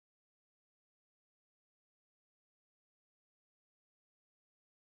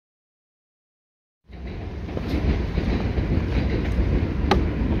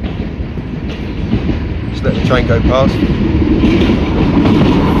just let the train go past.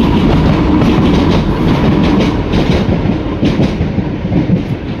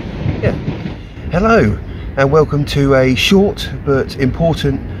 Yeah. Hello and welcome to a short but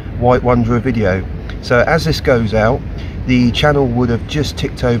important Wight Wanderer video. So as this goes out, the channel would have just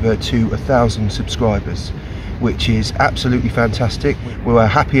ticked over to 1,000 subscribers, which is absolutely fantastic. We were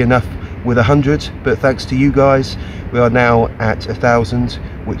happy enough with 100, but thanks to you guys we are now at 1,000,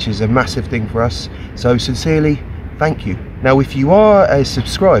 which is a massive thing for us, so sincerely thank you. Now if you are a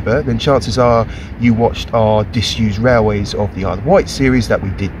subscriber, then chances are you watched our Disused Railways of the Isle of Wight series that we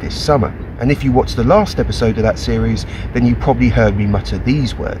did this summer, and if you watched the last episode of that series, then you probably heard me mutter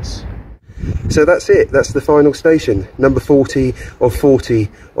these words. So that's it, that's the final station, number 40 of 40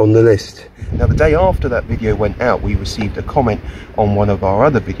 on the list. Now the day after that video went out, we received a comment on one of our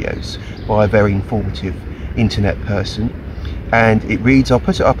other videos by a very informative internet person, and it reads, I'll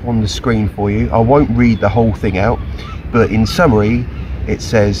put it up on the screen for you, I won't read the whole thing out, but in summary it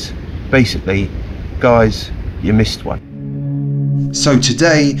says basically, guys, you missed one. So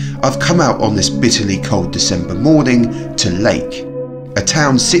today I've come out on this bitterly cold December morning to Lake, a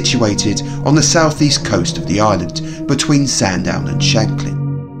town situated on the southeast coast of the island between Sandown and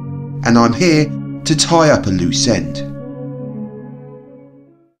Shanklin, and I'm here to tie up a loose end.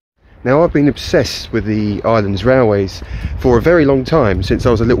 Now I've been obsessed with the island's railways for a very long time, since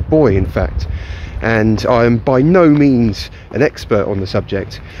I was a little boy in fact, and I am by no means an expert on the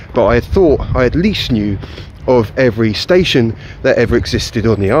subject, but I had thought I at least knew of every station that ever existed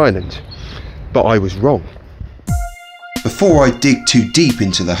on the island, but I was wrong. Before I dig too deep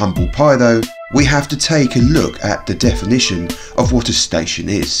into the humble pie though, we have to take a look at the definition of what a station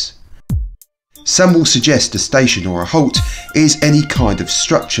is. Some will suggest a station or a halt is any kind of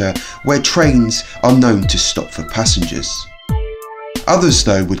structure where trains are known to stop for passengers. Others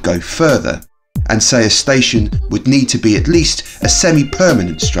though would go further and say a station would need to be at least a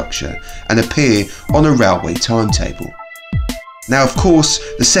semi-permanent structure and appear on a railway timetable. Now of course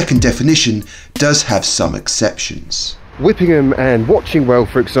the second definition does have some exceptions. Whippingham and Watchingwell,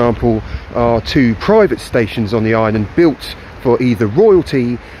 for example, are two private stations on the island built for either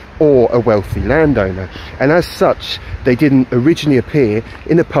royalty or a wealthy landowner, and as such they didn't originally appear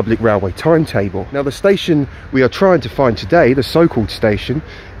in a public railway timetable. Now the station we are trying to find today, the so-called station,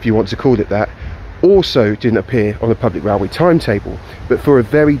 if you want to call it that, also didn't appear on a public railway timetable, but for a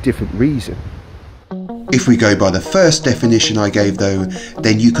very different reason. If we go by the first definition I gave though,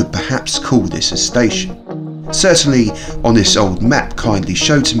 then you could perhaps call this a station. Certainly on this old map kindly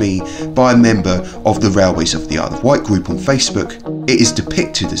shown to me by a member of the Railways of the Isle of Wight group on Facebook, it is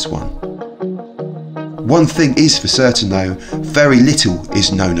depicted as one. One thing is for certain though, very little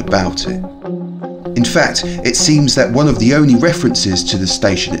is known about it. In fact, it seems that one of the only references to the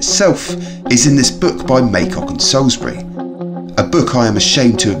station itself is in this book by Maycock and Salisbury, a book I am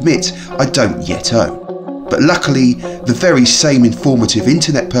ashamed to admit I don't yet own. But luckily, the very same informative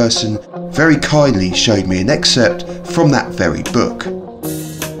internet person very kindly showed me an excerpt from that very book.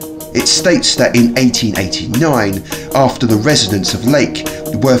 It states that in 1889, after the residents of Lake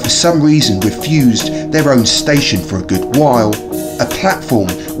were for some reason refused their own station for a good while, a platform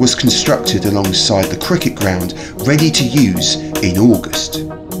was constructed alongside the cricket ground ready to use in August.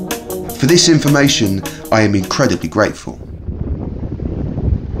 For this information, I am incredibly grateful.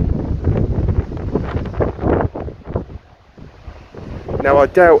 Now I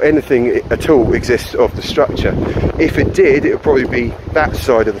doubt anything at all exists of the structure. If it did, it would probably be that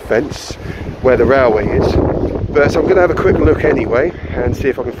side of the fence where the railway is. But I'm going to have a quick look anyway and see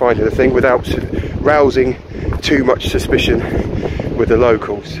if I can find anything without rousing too much suspicion with the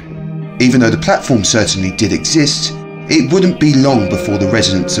locals. Even though the platform certainly did exist, it wouldn't be long before the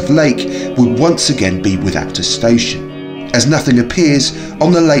residents of Lake would once again be without a station, as nothing appears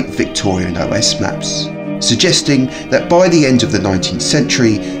on the late Victorian OS maps, suggesting that by the end of the 19th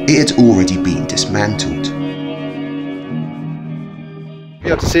century it had already been dismantled. You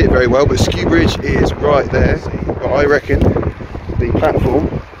have to see it very well, but Skew Bridge is right there, but I reckon the platform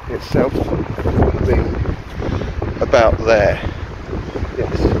itself will be about there.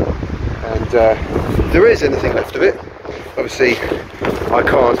 Yes, and if there is anything left of it, obviously I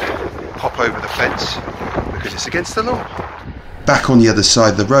can't hop over the fence because it's against the law. Back on the other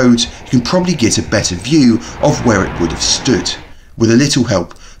side of the road, you can probably get a better view of where it would have stood, with a little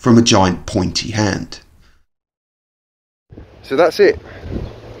help from a giant pointy hand. So that's it.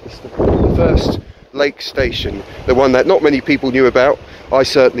 It's the first Lake station, the one that not many people knew about. I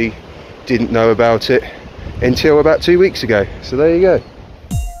certainly didn't know about it until about 2 weeks ago. So there you go.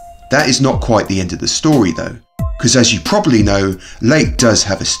 That is not quite the end of the story though, because as you probably know, Lake does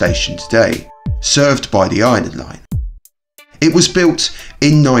have a station today, served by the Island Line. It was built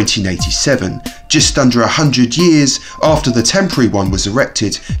in 1987, just under 100 years after the temporary one was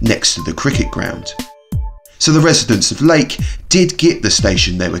erected next to the cricket ground. So the residents of Lake did get the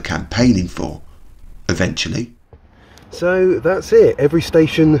station they were campaigning for, eventually. So that's it, every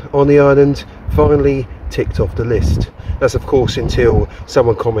station on the island finally ticked off the list. That's of course until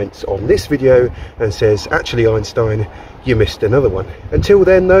someone comments on this video and says, actually Einstein, you missed another one. Until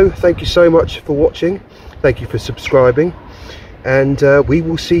then though, thank you so much for watching, thank you for subscribing, and we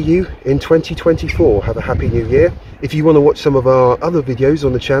will see you in 2024. Have a happy new year. If you want to watch some of our other videos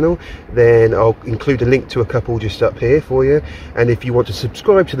on the channel, then I'll include a link to a couple just up here for you, and if you want to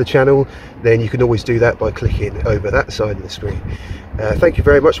subscribe to the channel, then you can always do that by clicking over that side of the screen. Thank you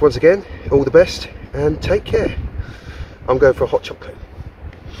very much once again, all the best and take care. I'm going for a hot chocolate.